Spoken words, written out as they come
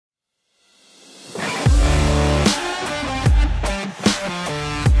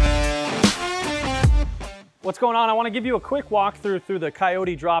What's going on? I want to give you a quick walkthrough through the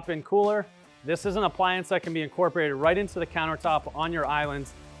Coyote drop-in cooler. This is an appliance that can be incorporated right into the countertop on your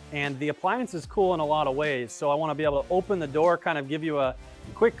islands, and the appliance is cool in a lot of ways. So I want to be able to open the door, kind of give you a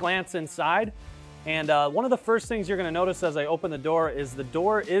quick glance inside. And one of the first things you're going to notice as I open the door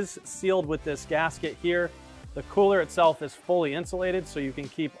is sealed with this gasket here. The cooler itself is fully insulated, so you can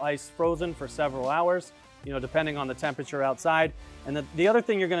keep ice frozen for several hours, depending on the temperature outside. And the other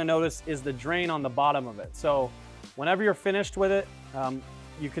thing you're going to notice is the drain on the bottom of it. So whenever you're finished with it,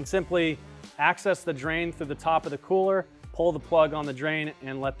 you can simply access the drain through the top of the cooler, pull the plug on the drain,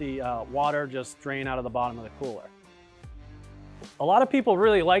 and let the water just drain out of the bottom of the cooler. A lot of people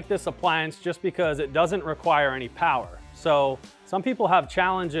really like this appliance just because it doesn't require any power. So some people have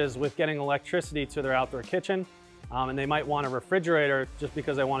challenges with getting electricity to their outdoor kitchen, and they might want a refrigerator just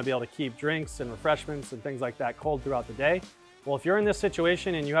because they want to be able to keep drinks and refreshments and things like that cold throughout the day. Well, if you're in this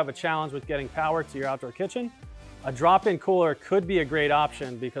situation and you have a challenge with getting power to your outdoor kitchen, a drop-in cooler could be a great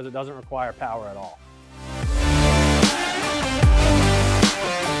option because it doesn't require power at all.